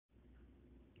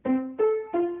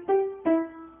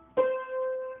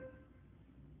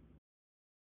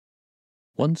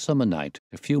One summer night,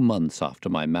 a few months after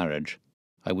my marriage,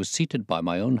 I was seated by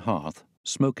my own hearth,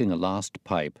 smoking a last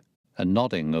pipe and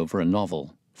nodding over a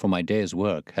novel, for my day's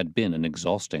work had been an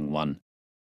exhausting one.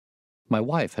 My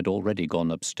wife had already gone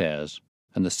upstairs,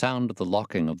 and the sound of the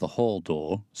locking of the hall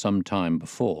door, some time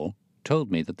before,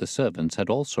 told me that the servants had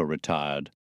also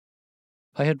retired.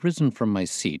 I had risen from my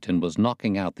seat and was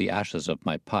knocking out the ashes of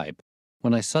my pipe,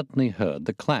 when I suddenly heard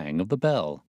the clang of the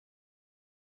bell.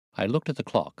 I looked at the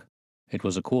clock. It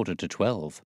was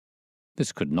 11:45.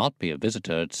 This could not be a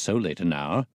visitor at so late an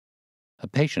hour. A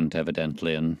patient,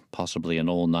 evidently, and possibly an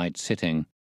all-night sitting.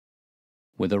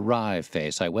 With a wry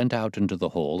face, I went out into the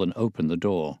hall and opened the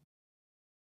door.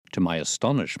 To my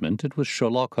astonishment, it was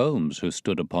Sherlock Holmes who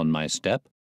stood upon my step.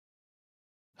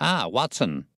 "Ah,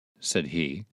 Watson," said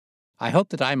he, "I hope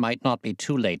that I might not be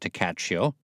too late to catch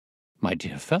you." "My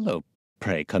dear fellow,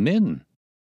 pray come in."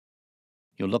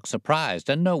 "You look surprised,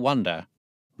 and no wonder.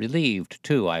 Relieved,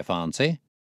 too, I fancy.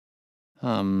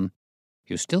 You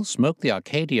still smoke the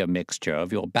Arcadia mixture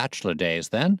of your bachelor days,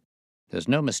 then? There's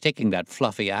no mistaking that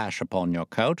fluffy ash upon your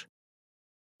coat.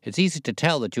 It's easy to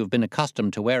tell that you've been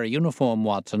accustomed to wear a uniform,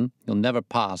 Watson. You'll never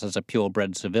pass as a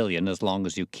purebred civilian as long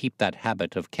as you keep that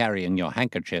habit of carrying your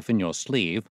handkerchief in your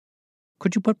sleeve.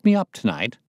 Could you put me up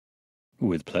tonight?"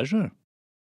 "With pleasure."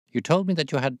 "You told me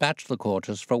that you had bachelor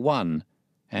quarters for one,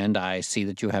 and I see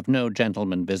that you have no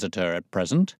gentleman visitor at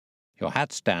present. Your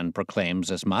hat stand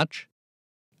proclaims as much."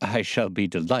 "I shall be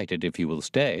delighted if you will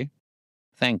stay."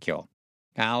 "Thank you.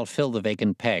 I'll fill the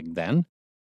vacant peg, then.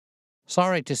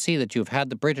 Sorry to see that you've had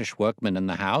the British workman in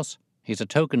the house. He's a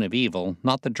token of evil,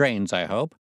 not the drains, I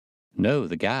hope." "No,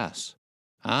 the gas."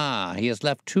 "Ah, he has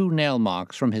left 2 nail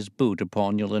marks from his boot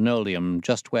upon your linoleum,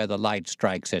 just where the light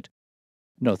strikes it.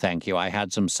 No, thank you, I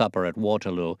had some supper at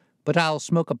Waterloo, but I'll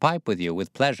smoke a pipe with you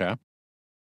with pleasure."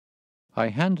 I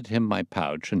handed him my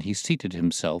pouch, and he seated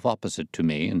himself opposite to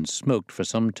me and smoked for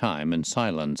some time in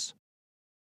silence.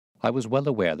 I was well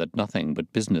aware that nothing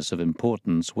but business of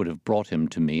importance would have brought him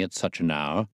to me at such an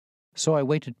hour, so I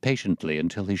waited patiently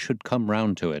until he should come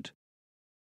round to it.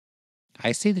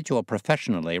 "I see that you are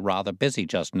professionally rather busy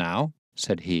just now,"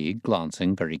 said he,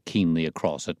 glancing very keenly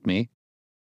across at me.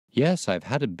 "Yes, I've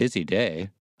had a busy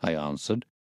day," I answered.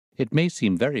 "It may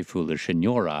seem very foolish in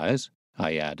your eyes,"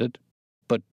 I added,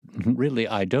 "but really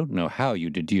I don't know how you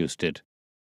deduced it."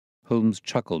 Holmes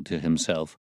chuckled to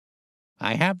himself.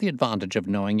 "I have the advantage of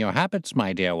knowing your habits,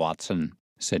 my dear Watson,"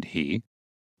 said he.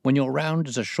 "When your round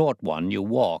is a short one, you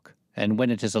walk, and when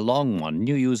it is a long one,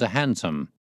 you use a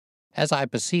hansom. As I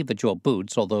perceive that your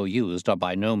boots, although used, are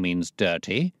by no means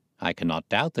dirty, I cannot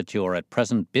doubt that you are at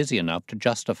present busy enough to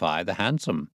justify the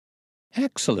hansom."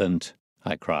 "Excellent!"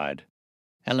 I cried.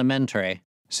 "Elementary,"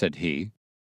 said he.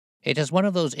 "It is one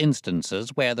of those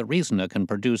instances where the reasoner can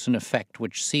produce an effect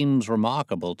which seems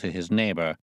remarkable to his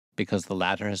neighbor, because the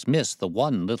latter has missed the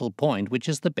one little point which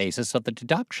is the basis of the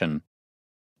deduction.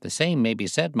 The same may be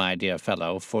said, my dear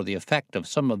fellow, for the effect of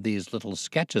some of these little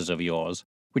sketches of yours,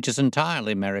 which is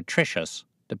entirely meretricious,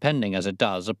 depending as it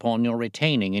does upon your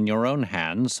retaining in your own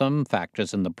hands some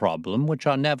factors in the problem which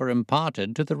are never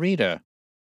imparted to the reader.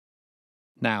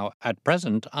 Now, at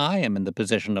present, I am in the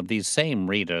position of these same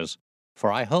readers,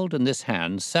 for I hold in this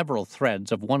hand several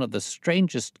threads of one of the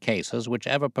strangest cases which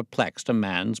ever perplexed a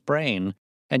man's brain,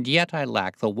 and yet I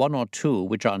lack the one or two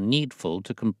which are needful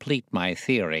to complete my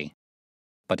theory.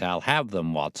 But I'll have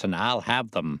them, Watson, I'll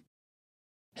have them."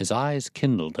 His eyes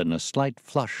kindled, and a slight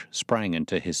flush sprang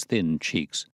into his thin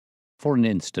cheeks, for an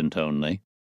instant only.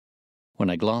 When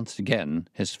I glanced again,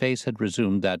 his face had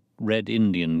resumed that Red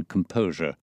Indian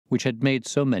composure which had made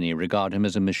so many regard him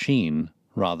as a machine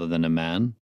rather than a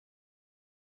man.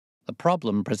 "The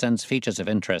problem presents features of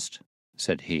interest,"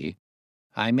 said he.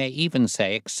 "I may even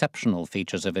say exceptional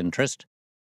features of interest.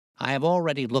 I have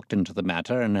already looked into the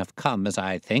matter and have come, as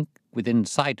I think, within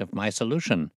sight of my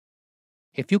solution.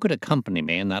 If you could accompany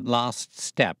me in that last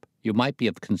step, you might be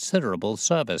of considerable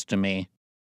service to me."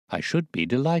 "I should be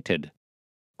delighted."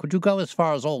 "Could you go as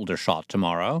far as Aldershot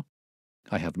tomorrow?"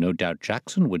 "I have no doubt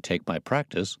Jackson would take my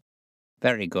practice."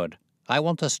 "Very good. I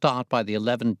want to start by the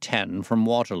 11:10 from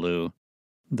Waterloo."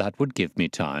 "That would give me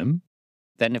time."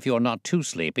 "Then if you are not too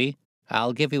sleepy,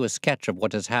 I'll give you a sketch of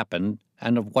what has happened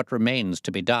and of what remains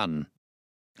to be done."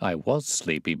 "I was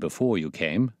sleepy before you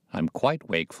came. I'm quite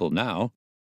wakeful now."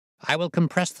 "I will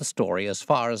compress the story as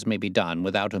far as may be done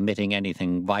without omitting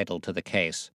anything vital to the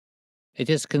case. It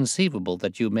is conceivable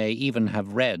that you may even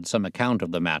have read some account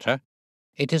of the matter.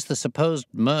 It is the supposed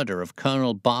murder of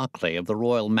Colonel Berkeley of the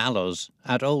Royal Mallows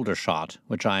at Aldershot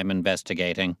which I am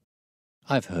investigating."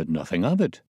 "I've heard nothing of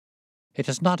it." "It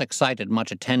has not excited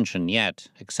much attention yet,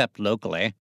 except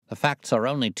locally. The facts are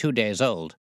only 2 days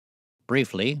old.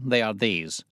 Briefly, they are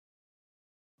these.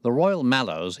 The Royal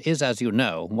Mallows is, as you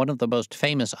know, one of the most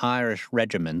famous Irish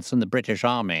regiments in the British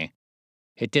Army.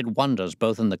 It did wonders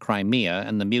both in the Crimea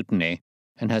and the Mutiny,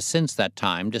 and has since that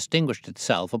time distinguished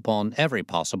itself upon every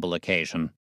possible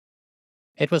occasion.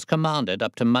 It was commanded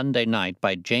up to Monday night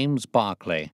by James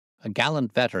Berkeley, a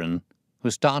gallant veteran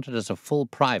who started as a full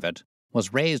private,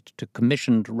 was raised to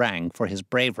commissioned rank for his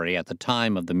bravery at the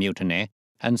time of the Mutiny,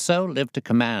 and so lived to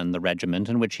command the regiment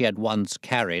in which he had once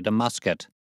carried a musket.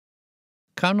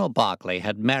 Colonel Berkeley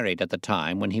had married at the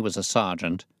time when he was a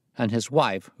sergeant, and his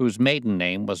wife, whose maiden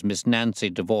name was Miss Nancy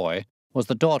Devoy, was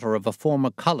the daughter of a former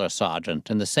colour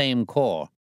sergeant in the same corps.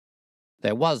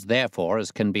 There was, therefore,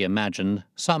 as can be imagined,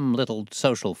 some little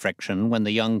social friction when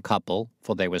the young couple,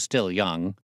 for they were still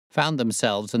young, found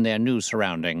themselves in their new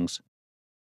surroundings.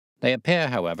 They appear,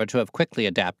 however, to have quickly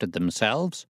adapted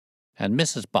themselves, and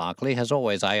Mrs. Berkeley has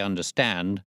always, I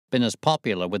understand, been as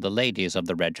popular with the ladies of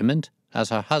the regiment as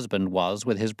her husband was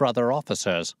with his brother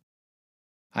officers.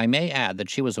 I may add that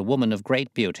she was a woman of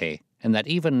great beauty, and that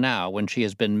even now, when she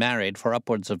has been married for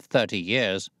upwards of 30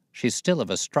 years, she's still of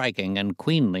a striking and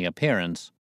queenly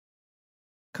appearance.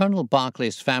 Colonel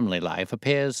Berkeley's family life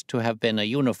appears to have been a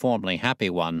uniformly happy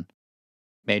one.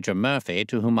 Major Murphy,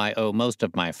 to whom I owe most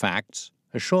of my facts,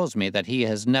 assures me that he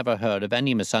has never heard of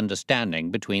any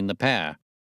misunderstanding between the pair.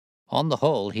 On the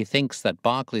whole, he thinks that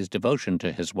Berkeley's devotion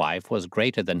to his wife was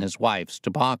greater than his wife's to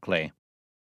Berkeley.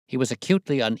 He was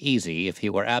acutely uneasy if he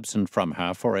were absent from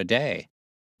her for a day.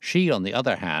 She, on the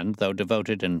other hand, though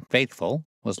devoted and faithful,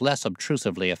 was less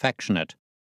obtrusively affectionate.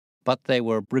 But they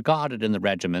were regarded in the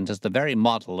regiment as the very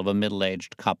model of a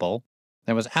middle-aged couple.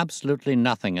 There was absolutely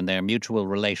nothing in their mutual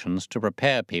relations to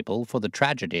prepare people for the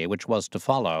tragedy which was to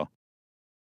follow.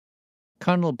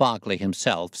 Colonel Berkeley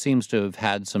himself seems to have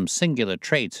had some singular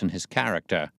traits in his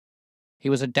character.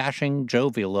 He was a dashing,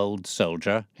 jovial old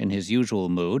soldier in his usual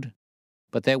mood,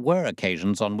 but there were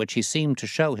occasions on which he seemed to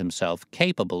show himself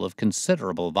capable of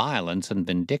considerable violence and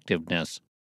vindictiveness.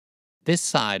 This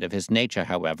side of his nature,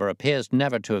 however, appears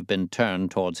never to have been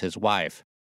turned towards his wife.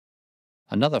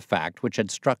 Another fact which had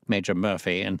struck Major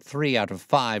Murphy and 3 out of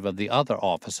 5 of the other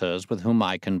officers with whom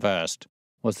I conversed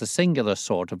was the singular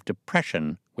sort of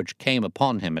depression which came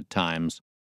upon him at times.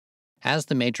 As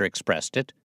the Major expressed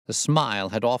it, the smile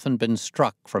had often been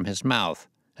struck from his mouth,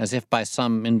 as if by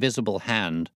some invisible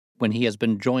hand, when he has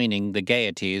been joining the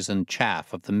gaieties and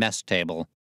chaff of the mess table.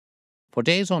 For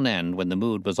days on end, when the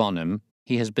mood was on him,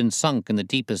 he has been sunk in the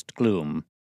deepest gloom.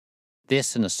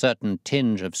 This and a certain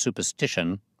tinge of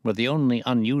superstition were the only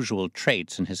unusual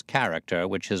traits in his character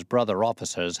which his brother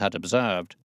officers had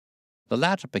observed. The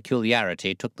latter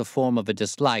peculiarity took the form of a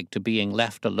dislike to being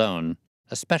left alone,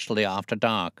 especially after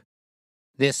dark.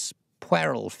 This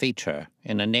puerile feature,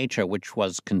 in a nature which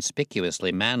was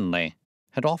conspicuously manly,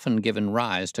 had often given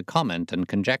rise to comment and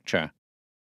conjecture.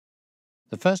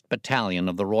 The 1st Battalion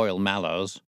of the Royal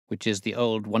Mallows, which is the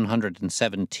old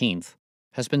 117th,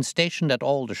 has been stationed at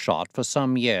Aldershot for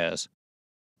some years.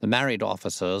 The married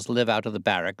officers live out of the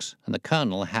barracks, and the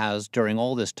colonel has, during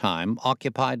all this time,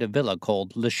 occupied a villa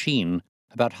called Lachine,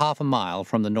 about half a mile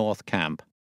from the North Camp.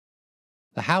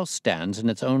 The house stands in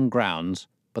its own grounds,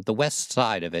 but the west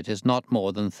side of it is not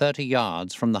more than 30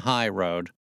 yards from the high road.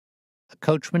 A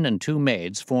coachman and 2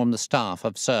 maids form the staff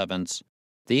of servants.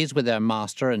 These, with their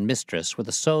master and mistress, were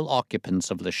the sole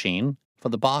occupants of Lachine, for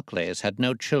the Berkeleys had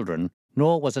no children,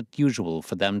 nor was it usual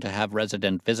for them to have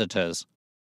resident visitors.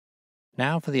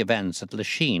 Now for the events at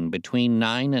Lachine between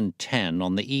 9 and 10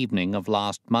 on the evening of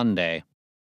last Monday.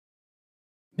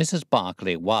 Mrs.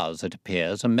 Berkeley was, it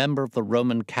appears, a member of the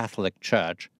Roman Catholic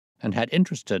Church, and had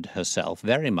interested herself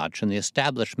very much in the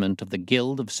establishment of the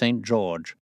Guild of St.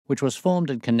 George, which was formed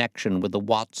in connection with the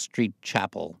Watt Street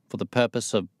Chapel for the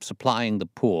purpose of supplying the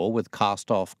poor with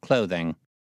cast-off clothing.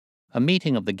 A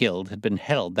meeting of the Guild had been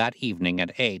held that evening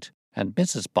at 8, and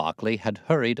Mrs. Berkeley had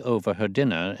hurried over her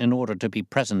dinner in order to be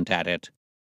present at it.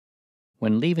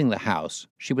 When leaving the house,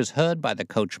 she was heard by the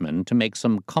coachman to make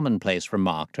some commonplace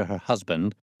remark to her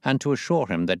husband and to assure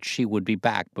him that she would be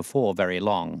back before very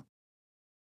long.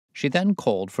 She then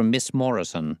called for Miss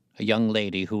Morrison, a young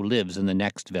lady who lives in the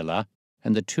next villa,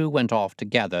 and the two went off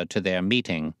together to their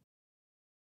meeting.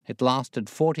 It lasted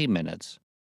 40 minutes,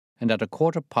 and at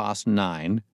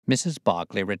 9:15, Mrs.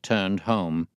 Berkeley returned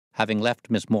home, having left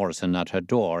Miss Morrison at her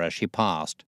door as she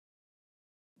passed.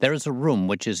 There is a room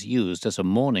which is used as a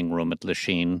morning room at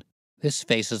Lachine. This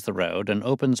faces the road and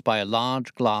opens by a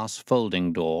large glass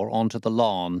folding door onto the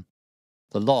lawn.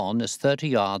 The lawn is 30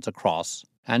 yards across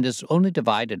and is only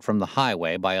divided from the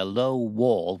highway by a low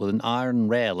wall with an iron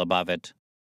rail above it.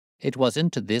 It was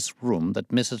into this room that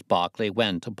Mrs. Barclay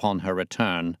went upon her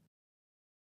return.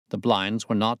 The blinds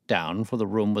were not down, for the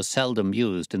room was seldom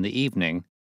used in the evening,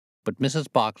 but Mrs.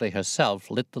 Barclay herself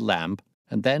lit the lamp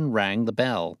and then rang the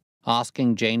bell,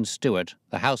 asking Jane Stewart,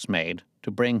 the housemaid,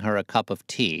 to bring her a cup of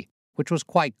tea, which was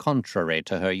quite contrary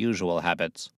to her usual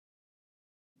habits.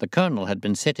 The Colonel had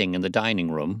been sitting in the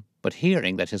dining-room, but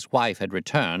hearing that his wife had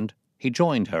returned, he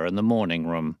joined her in the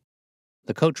morning-room.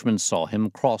 The coachman saw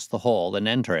him cross the hall and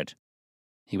enter it.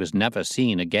 He was never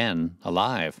seen again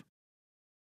alive.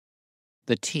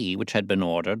 The tea which had been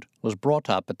ordered was brought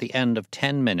up at the end of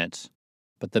 10 minutes,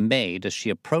 but the maid, as she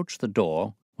approached the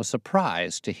door, was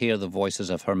surprised to hear the voices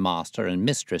of her master and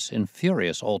mistress in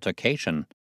furious altercation.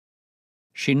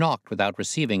 She knocked without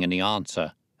receiving any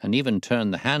answer, and even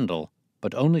turned the handle,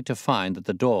 but only to find that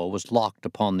the door was locked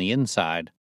upon the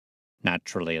inside.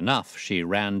 Naturally enough, she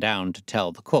ran down to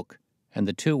tell the cook, and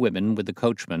the two women with the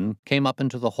coachman came up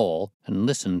into the hall and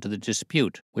listened to the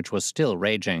dispute, which was still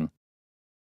raging.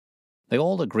 They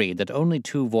all agreed that only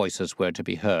two voices were to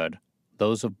be heard,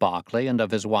 those of Barclay and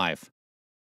of his wife.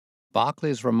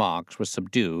 Barclay's remarks were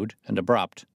subdued and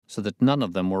abrupt, so that none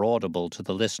of them were audible to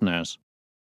the listeners.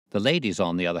 The ladies,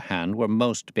 on the other hand, were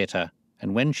most bitter,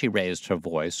 and when she raised her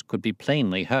voice could be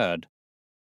plainly heard.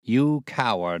 "You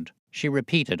coward," she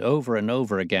repeated over and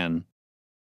over again.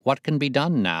 "What can be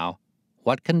done now?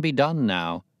 What can be done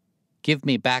now? Give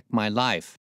me back my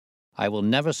life. I will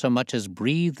never so much as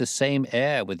breathe the same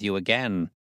air with you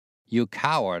again. You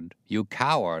coward, you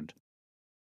coward."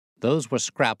 Those were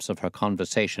scraps of her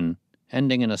conversation,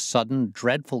 ending in a sudden,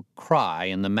 dreadful cry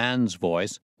in the man's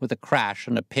voice, with a crash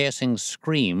and a piercing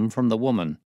scream from the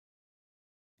woman.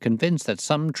 Convinced that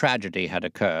some tragedy had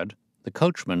occurred, the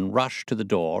coachman rushed to the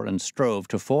door and strove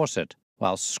to force it,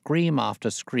 while scream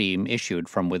after scream issued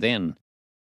from within.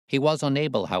 He was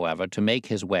unable, however, to make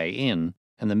his way in,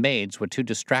 and the maids were too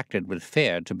distracted with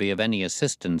fear to be of any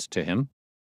assistance to him.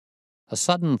 A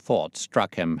sudden thought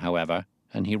struck him, however,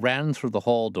 and he ran through the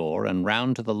hall door and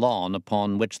round to the lawn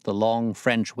upon which the long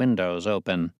French windows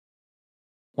open.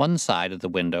 One side of the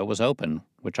window was open,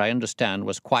 which I understand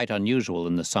was quite unusual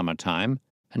in the summer-time,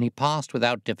 and he passed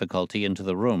without difficulty into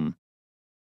the room.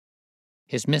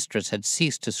 His mistress had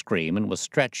ceased to scream and was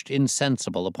stretched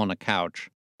insensible upon a couch,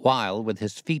 while, with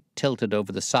his feet tilted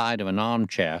over the side of an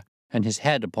armchair and his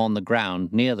head upon the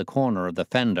ground near the corner of the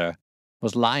fender,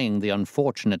 was lying the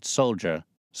unfortunate soldier,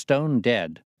 stone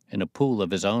dead, in a pool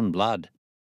of his own blood.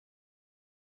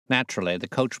 Naturally, the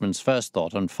coachman's first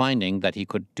thought on finding that he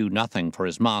could do nothing for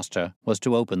his master was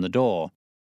to open the door.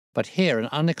 But here an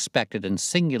unexpected and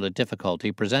singular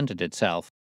difficulty presented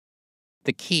itself.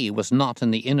 The key was not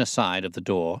in the inner side of the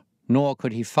door, nor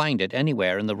could he find it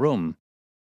anywhere in the room.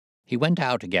 He went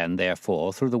out again,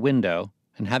 therefore, through the window,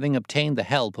 and having obtained the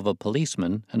help of a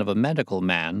policeman and of a medical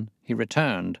man, he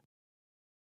returned.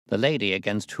 The lady,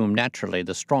 against whom naturally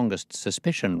the strongest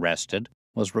suspicion rested,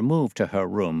 was removed to her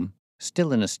room,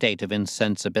 still in a state of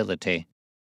insensibility.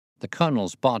 The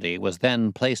colonel's body was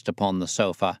then placed upon the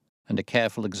sofa, and a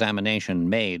careful examination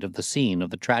made of the scene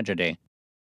of the tragedy.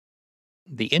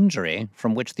 The injury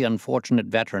from which the unfortunate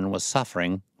veteran was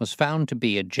suffering was found to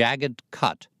be a jagged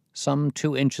cut some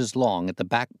 2 inches long at the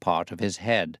back part of his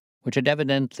head, which had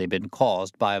evidently been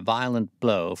caused by a violent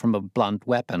blow from a blunt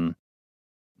weapon.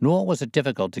 Nor was it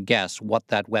difficult to guess what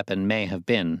that weapon may have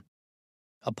been.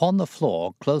 Upon the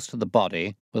floor, close to the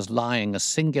body, was lying a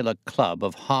singular club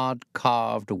of hard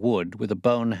carved wood with a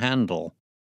bone handle.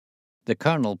 The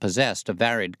colonel possessed a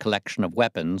varied collection of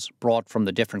weapons brought from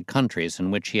the different countries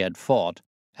in which he had fought,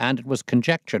 and it was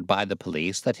conjectured by the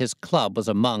police that his club was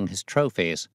among his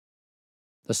trophies.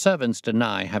 The servants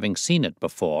deny having seen it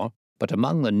before, but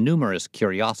among the numerous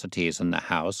curiosities in the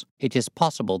house, it is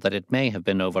possible that it may have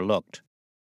been overlooked.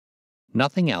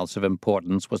 Nothing else of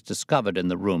importance was discovered in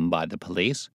the room by the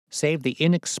police, save the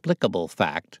inexplicable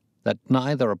fact that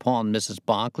neither upon Mrs.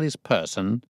 Barclay's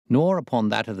person, nor upon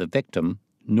that of the victim,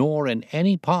 nor in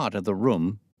any part of the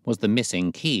room was the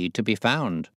missing key to be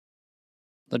found.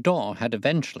 The door had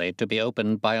eventually to be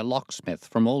opened by a locksmith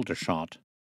from Aldershot.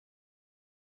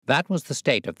 That was the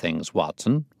state of things,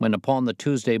 Watson, when upon the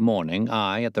Tuesday morning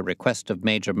I, at the request of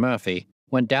Major Murphy,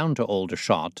 went down to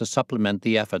Aldershot to supplement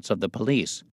the efforts of the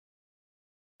police.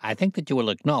 I think that you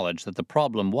will acknowledge that the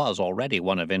problem was already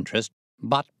one of interest,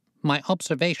 but my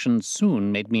observations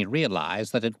soon made me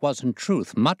realize that it was in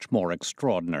truth much more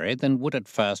extraordinary than would at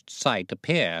first sight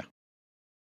appear.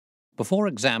 Before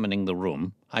examining the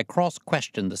room, I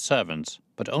cross-questioned the servants,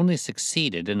 but only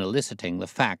succeeded in eliciting the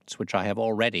facts which I have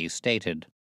already stated.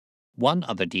 One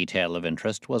other detail of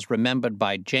interest was remembered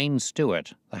by Jane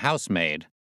Stewart, the housemaid.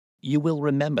 You will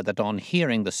remember that on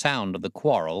hearing the sound of the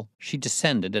quarrel, she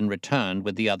descended and returned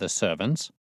with the other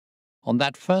servants. On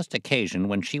that first occasion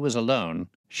when she was alone,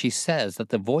 she says that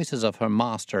the voices of her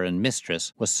master and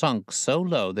mistress were sunk so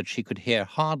low that she could hear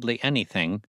hardly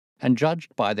anything, and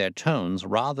judged by their tones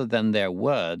rather than their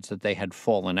words that they had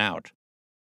fallen out.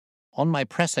 On my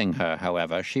pressing her,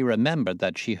 however, she remembered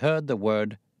that she heard the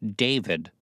word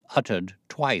David uttered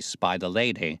twice by the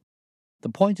lady. The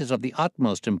point is of the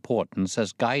utmost importance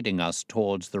as guiding us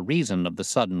towards the reason of the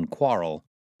sudden quarrel.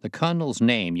 The colonel's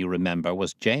name, you remember,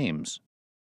 was James.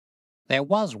 There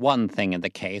was one thing in the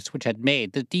case which had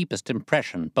made the deepest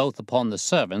impression both upon the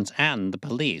servants and the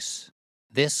police.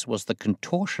 This was the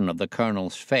contortion of the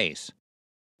colonel's face.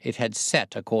 It had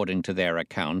set, according to their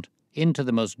account, into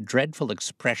the most dreadful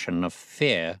expression of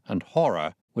fear and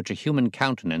horror which a human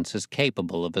countenance is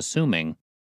capable of assuming.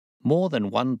 More than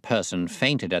one person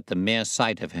fainted at the mere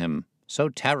sight of him, so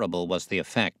terrible was the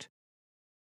effect.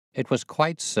 It was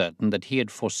quite certain that he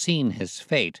had foreseen his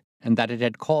fate, and that it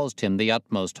had caused him the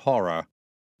utmost horror.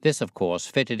 This, of course,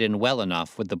 fitted in well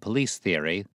enough with the police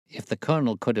theory, if the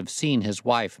colonel could have seen his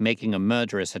wife making a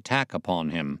murderous attack upon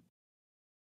him.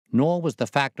 Nor was the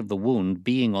fact of the wound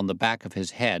being on the back of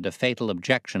his head a fatal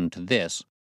objection to this,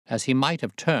 as he might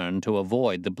have turned to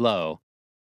avoid the blow.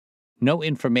 No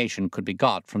information could be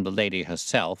got from the lady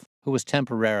herself, who was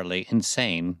temporarily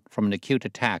insane from an acute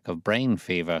attack of brain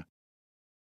fever.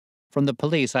 From the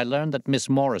police I learned that Miss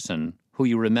Morrison, who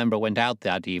you remember went out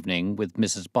that evening with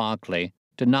Mrs. Barclay,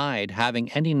 denied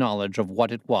having any knowledge of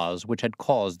what it was which had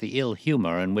caused the ill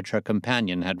humor in which her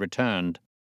companion had returned.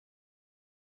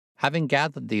 Having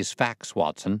gathered these facts,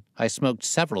 Watson, I smoked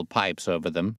several pipes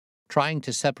over them, trying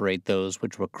to separate those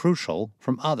which were crucial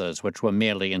from others which were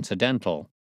merely incidental.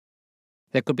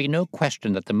 There could be no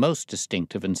question that the most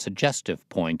distinctive and suggestive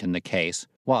point in the case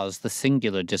was the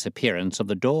singular disappearance of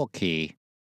the door key.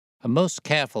 A most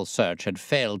careful search had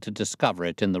failed to discover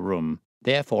it in the room,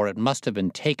 therefore it must have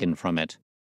been taken from it.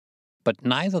 But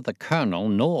neither the colonel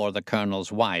nor the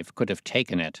colonel's wife could have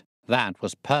taken it. That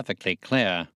was perfectly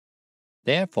clear.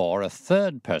 Therefore a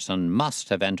third person must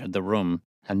have entered the room,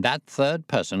 and that third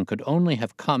person could only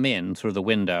have come in through the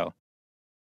window.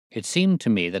 It seemed to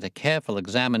me that a careful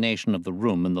examination of the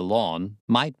room and the lawn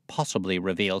might possibly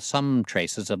reveal some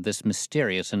traces of this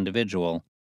mysterious individual.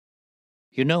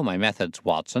 You know my methods,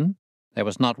 Watson. There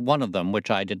was not one of them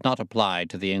which I did not apply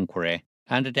to the inquiry,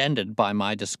 and it ended by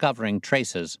my discovering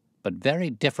traces, but very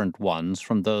different ones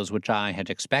from those which I had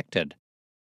expected.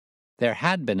 There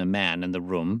had been a man in the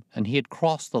room, and he had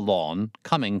crossed the lawn,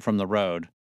 coming from the road.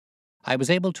 I was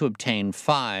able to obtain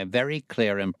 5 very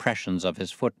clear impressions of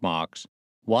his footmarks,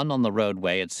 one on the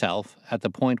roadway itself at the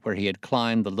point where he had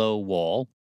climbed the low wall,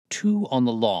 2 on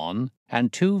the lawn,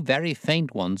 and 2 very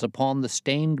faint ones upon the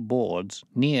stained boards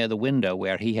near the window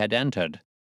where he had entered.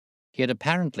 He had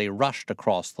apparently rushed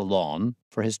across the lawn,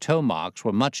 for his toe marks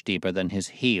were much deeper than his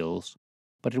heels,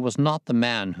 but it was not the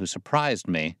man who surprised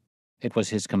me. It was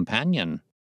his companion.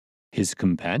 His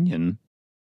companion?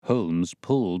 Holmes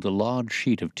pulled a large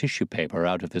sheet of tissue paper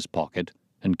out of his pocket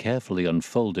and carefully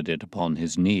unfolded it upon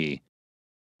his knee.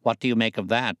 "What do you make of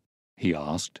that?" he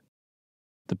asked.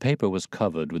 The paper was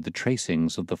covered with the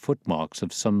tracings of the footmarks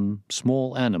of some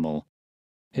small animal.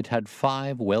 It had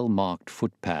 5 well-marked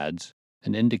footpads,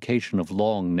 an indication of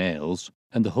long nails,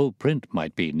 and the whole print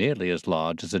might be nearly as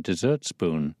large as a dessert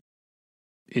spoon.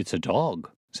 "It's a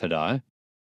dog," said I.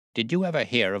 "Did you ever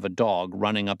hear of a dog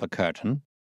running up a curtain?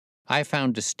 I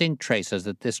found distinct traces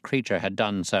that this creature had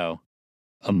done so."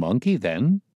 "A monkey,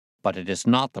 then?" "But it is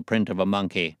not the print of a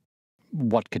monkey."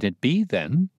 "What can it be,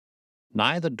 then?"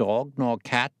 "Neither dog, nor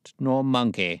cat, nor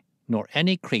monkey, nor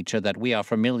any creature that we are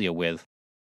familiar with.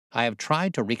 I have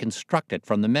tried to reconstruct it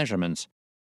from the measurements.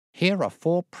 Here are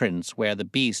 4 prints where the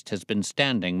beast has been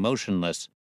standing motionless.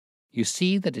 You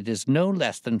see that it is no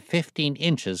less than 15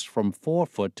 inches from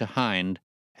forefoot to hind.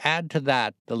 Add to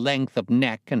that the length of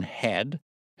neck and head,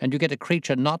 and you get a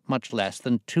creature not much less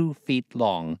than 2 feet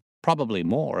long, probably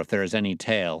more if there is any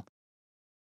tail.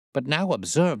 But now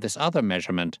observe this other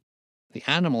measurement. The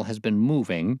animal has been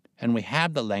moving, and we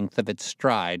have the length of its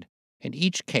stride. In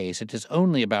each case it is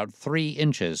only about 3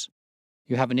 inches.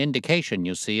 You have an indication,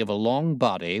 you see, of a long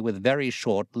body with very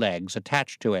short legs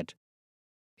attached to it.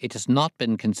 It has not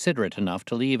been considerate enough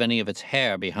to leave any of its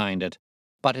hair behind it,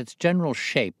 but its general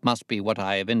shape must be what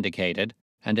I have indicated,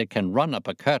 and it can run up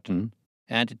a curtain,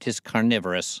 and it is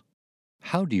carnivorous."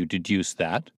 "How do you deduce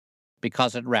that?"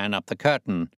 "Because it ran up the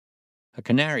curtain. A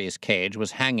canary's cage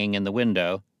was hanging in the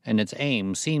window, and its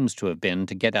aim seems to have been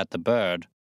to get at the bird."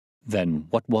 "Then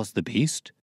what was the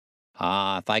beast?"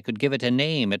 Ah, if I could give it a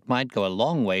name, it might go a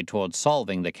long way towards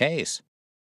solving the case.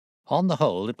 On the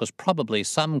whole, it was probably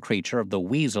some creature of the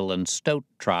weasel and stoat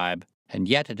tribe, and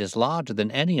yet it is larger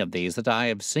than any of these that I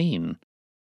have seen.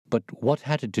 But what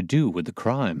had it to do with the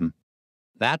crime?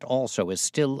 That also is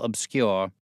still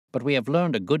obscure, but we have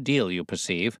learned a good deal, you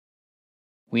perceive.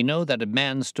 We know that a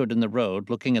man stood in the road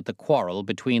looking at the quarrel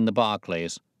between the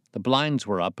Barclays. The blinds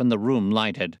were up and the room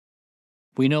lighted.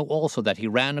 We know also that he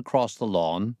ran across the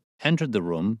lawn, entered the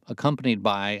room, accompanied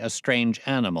by a strange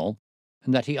animal,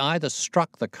 and that he either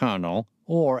struck the colonel,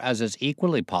 or, as is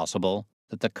equally possible,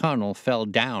 that the colonel fell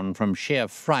down from sheer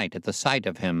fright at the sight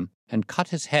of him, and cut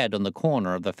his head on the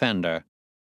corner of the fender.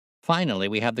 Finally,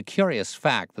 we have the curious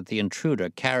fact that the intruder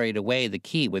carried away the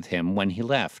key with him when he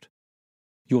left.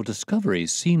 Your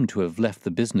discoveries seem to have left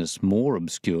the business more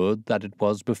obscure than it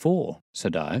was before,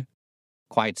 said I.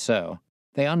 Quite so.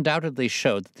 They undoubtedly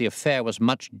showed that the affair was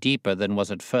much deeper than was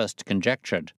at first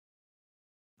conjectured.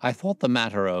 I thought the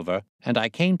matter over, and I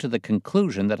came to the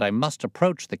conclusion that I must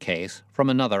approach the case from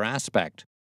another aspect.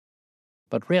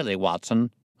 But really,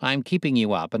 Watson, I am keeping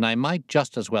you up, and I might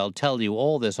just as well tell you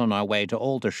all this on our way to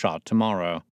Aldershot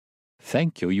tomorrow.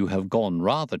 Thank you, you have gone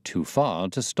rather too far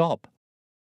to stop.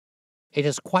 It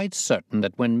is quite certain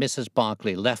that when Mrs.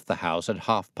 Barclay left the house at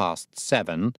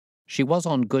 7:30, she was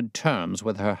on good terms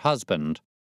with her husband.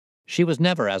 She was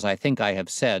never, as I think I have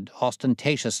said,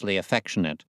 ostentatiously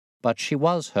affectionate, but she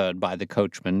was heard by the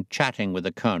coachman chatting with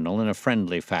the colonel in a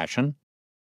friendly fashion.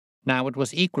 Now it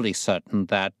was equally certain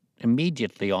that,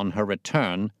 immediately on her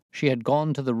return, she had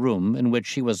gone to the room in which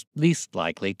she was least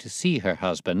likely to see her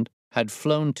husband, had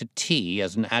flown to tea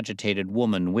as an agitated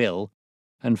woman will,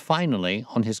 and finally,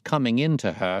 on his coming in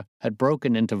to her, had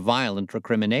broken into violent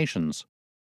recriminations.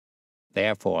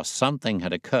 Therefore, something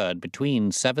had occurred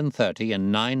between 7:30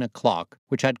 and 9 o'clock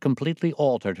which had completely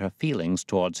altered her feelings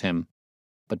towards him.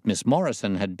 But Miss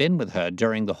Morrison had been with her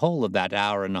during the whole of that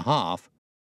hour and a half.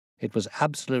 It was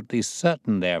absolutely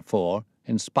certain, therefore,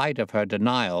 in spite of her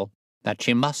denial, that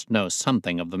she must know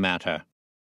something of the matter.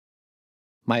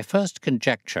 My first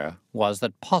conjecture was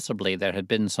that possibly there had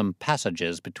been some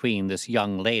passages between this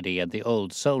young lady and the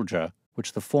old soldier,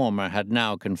 which the former had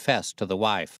now confessed to the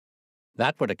wife.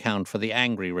 That would account for the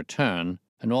angry return,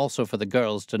 and also for the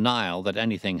girl's denial that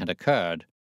anything had occurred.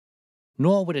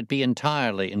 Nor would it be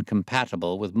entirely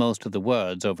incompatible with most of the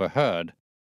words overheard.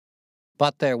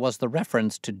 But there was the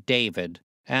reference to David,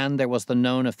 and there was the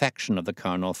known affection of the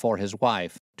colonel for his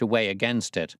wife, to weigh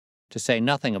against it, to say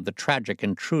nothing of the tragic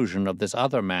intrusion of this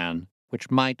other man,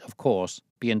 which might, of course,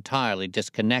 be entirely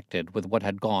disconnected with what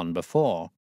had gone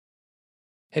before.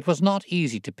 It was not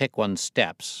easy to pick one's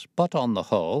steps, but on the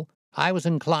whole, I was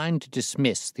inclined to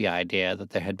dismiss the idea that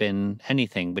there had been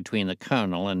anything between the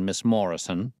colonel and Miss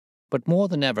Morrison, but more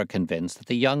than ever convinced that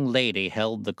the young lady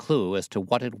held the clue as to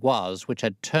what it was which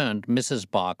had turned Mrs.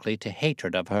 Barclay to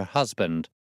hatred of her husband.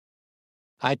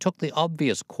 I took the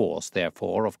obvious course,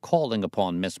 therefore, of calling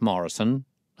upon Miss Morrison,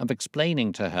 of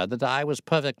explaining to her that I was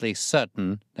perfectly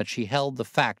certain that she held the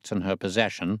facts in her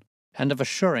possession, and of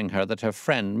assuring her that her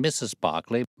friend Mrs.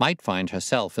 Barclay might find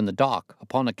herself in the dock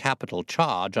upon a capital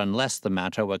charge unless the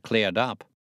matter were cleared up.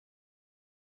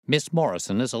 Miss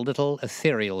Morrison is a little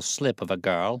ethereal slip of a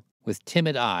girl, with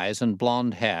timid eyes and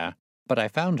blonde hair, but I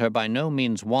found her by no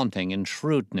means wanting in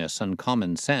shrewdness and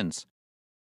common sense.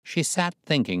 She sat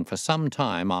thinking for some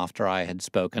time after I had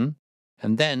spoken,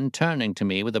 and then, turning to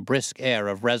me with a brisk air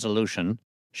of resolution,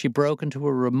 she broke into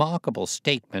a remarkable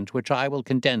statement which I will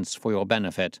condense for your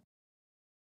benefit.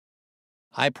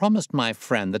 "I promised my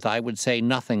friend that I would say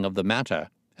nothing of the matter,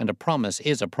 and a promise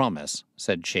is a promise,"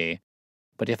 said she.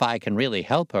 "But if I can really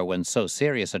help her when so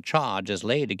serious a charge is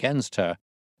laid against her,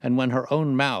 and when her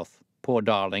own mouth, poor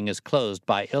darling, is closed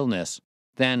by illness,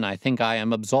 then I think I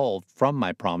am absolved from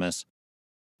my promise.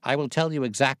 I will tell you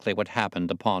exactly what happened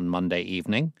upon Monday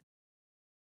evening.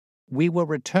 We were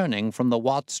returning from the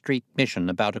Watt Street Mission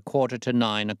about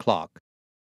 8:45 o'clock.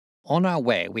 On our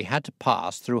way we had to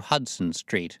pass through Hudson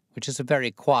Street, which is a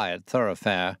very quiet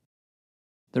thoroughfare.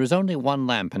 There is only one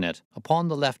lamp in it, upon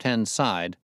the left-hand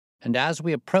side, and as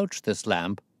we approached this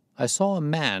lamp, I saw a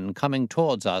man coming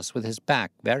towards us with his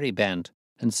back very bent,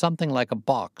 and something like a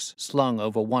box slung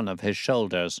over one of his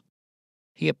shoulders.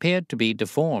 He appeared to be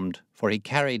deformed, for he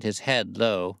carried his head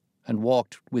low, and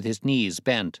walked with his knees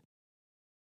bent.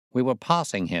 We were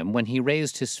passing him when he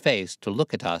raised his face to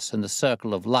look at us in the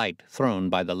circle of light thrown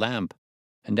by the lamp,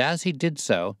 and as he did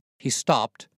so, he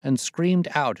stopped and screamed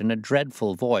out in a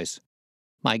dreadful voice,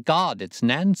 "My God, it's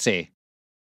Nancy!"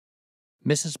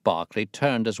 Mrs. Barclay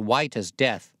turned as white as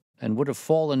death, and would have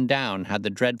fallen down had the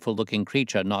dreadful-looking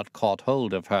creature not caught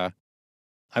hold of her.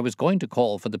 I was going to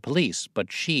call for the police,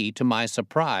 but she, to my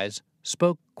surprise,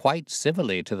 spoke quite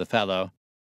civilly to the fellow.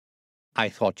 "I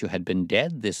thought you had been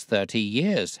dead this 30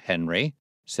 years, Henry,"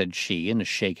 said she in a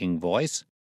shaking voice.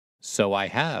 "So I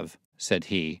have," said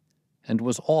he, and it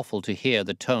was awful to hear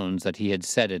the tones that he had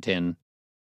said it in.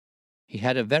 He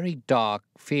had a very dark,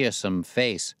 fearsome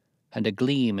face, and a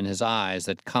gleam in his eyes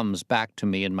that comes back to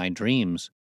me in my dreams.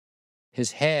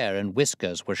 His hair and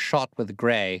whiskers were shot with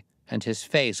grey, and his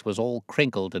face was all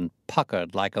crinkled and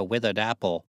puckered like a withered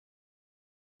apple.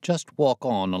 "Just walk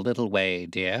on a little way,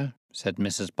 dear," said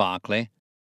Mrs. Barclay.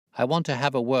 "I want to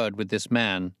have a word with this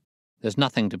man. There's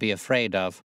nothing to be afraid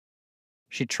of."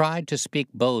 She tried to speak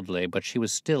boldly, but she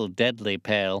was still deadly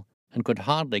pale, and could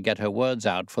hardly get her words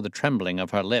out for the trembling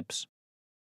of her lips.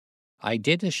 I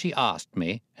did as she asked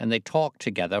me, and they talked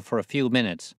together for a few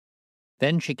minutes.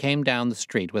 Then she came down the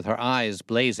street with her eyes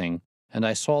blazing, and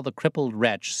I saw the crippled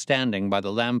wretch standing by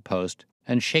the lamp-post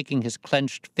and shaking his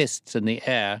clenched fists in the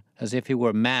air as if he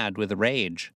were mad with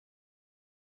rage.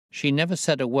 She never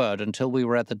said a word until we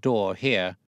were at the door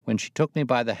here, when she took me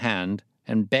by the hand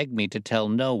and begged me to tell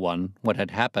no one what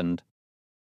had happened.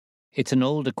 "It's an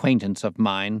old acquaintance of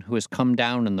mine who has come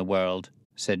down in the world,"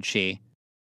 said she.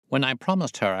 "When I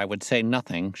promised her I would say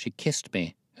nothing, she kissed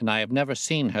me, and I have never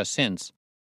seen her since.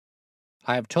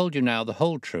 I have told you now the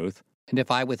whole truth, and if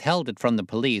I withheld it from the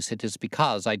police, it is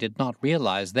because I did not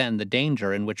realize then the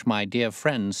danger in which my dear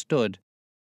friend stood.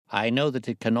 I know that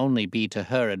it can only be to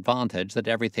her advantage that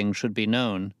everything should be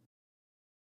known."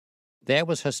 There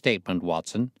was her statement,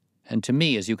 Watson, and to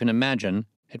me, as you can imagine,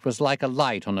 it was like a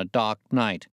light on a dark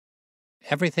night.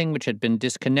 Everything which had been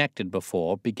disconnected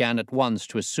before began at once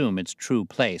to assume its true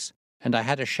place, and I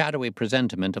had a shadowy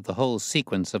presentiment of the whole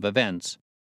sequence of events.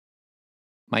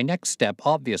 My next step,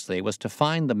 obviously, was to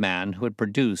find the man who had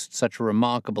produced such a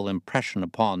remarkable impression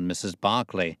upon Mrs.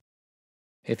 Barclay.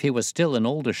 If he was still in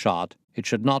Aldershot, it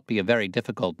should not be a very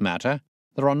difficult matter.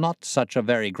 There are not such a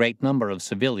very great number of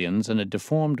civilians, and a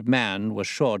deformed man was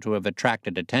sure to have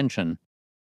attracted attention.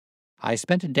 I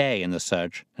spent a day in the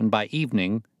search, and by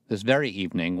evening, this very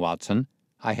evening, Watson,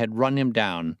 I had run him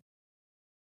down.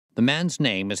 The man's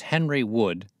name is Henry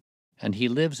Wood, and he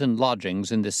lives in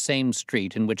lodgings in this same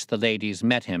street in which the ladies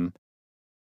met him.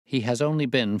 He has only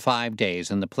been 5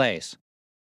 days in the place.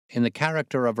 In the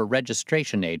character of a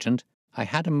registration agent, I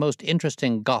had a most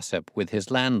interesting gossip with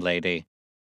his landlady.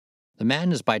 The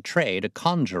man is by trade a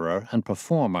conjurer and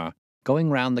performer, going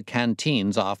round the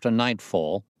canteens after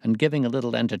nightfall and giving a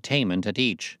little entertainment at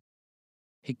each.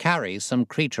 He carries some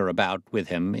creature about with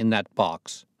him in that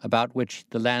box, about which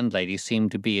the landlady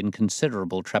seemed to be in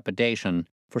considerable trepidation,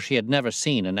 for she had never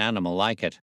seen an animal like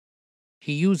it.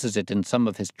 He uses it in some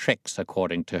of his tricks,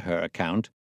 according to her account.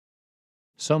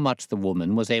 So much the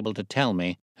woman was able to tell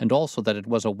me, and also that it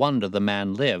was a wonder the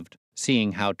man lived,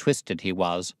 seeing how twisted he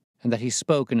was, and that he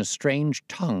spoke in a strange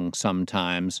tongue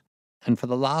sometimes, and for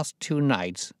the last 2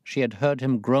 nights she had heard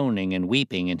him groaning and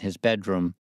weeping in his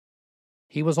bedroom.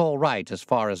 He was all right as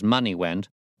far as money went,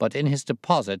 but in his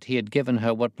deposit he had given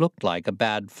her what looked like a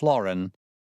bad florin.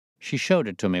 She showed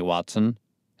it to me, Watson,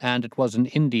 and it was an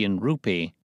Indian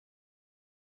rupee.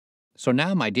 So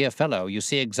now, my dear fellow, you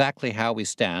see exactly how we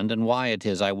stand and why it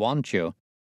is I want you.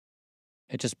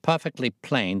 It is perfectly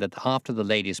plain that after the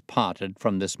ladies parted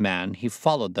from this man he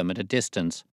followed them at a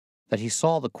distance, that he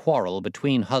saw the quarrel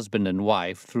between husband and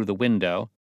wife through the window,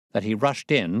 that he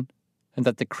rushed in, and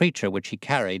that the creature which he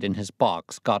carried in his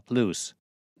box got loose.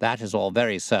 That is all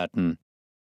very certain.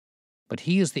 But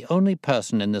he is the only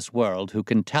person in this world who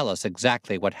can tell us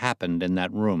exactly what happened in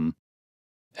that room.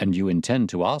 And you intend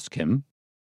to ask him?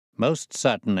 Most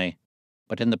certainly,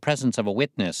 but in the presence of a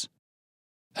witness.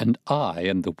 And I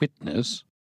am the witness?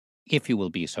 If you will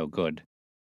be so good.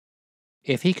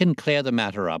 If he can clear the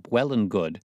matter up, well and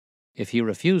good. If he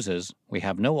refuses, we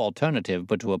have no alternative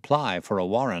but to apply for a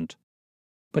warrant.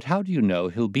 But how do you know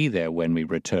he'll be there when we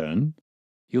return?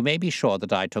 You may be sure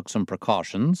that I took some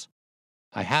precautions.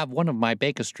 I have one of my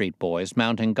Baker Street boys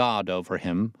mounting guard over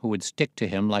him who would stick to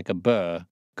him like a burr,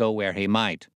 go where he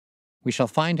might. We shall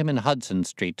find him in Hudson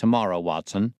Street tomorrow,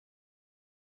 Watson.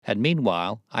 And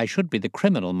meanwhile, I should be the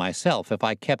criminal myself if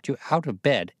I kept you out of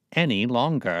bed any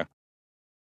longer.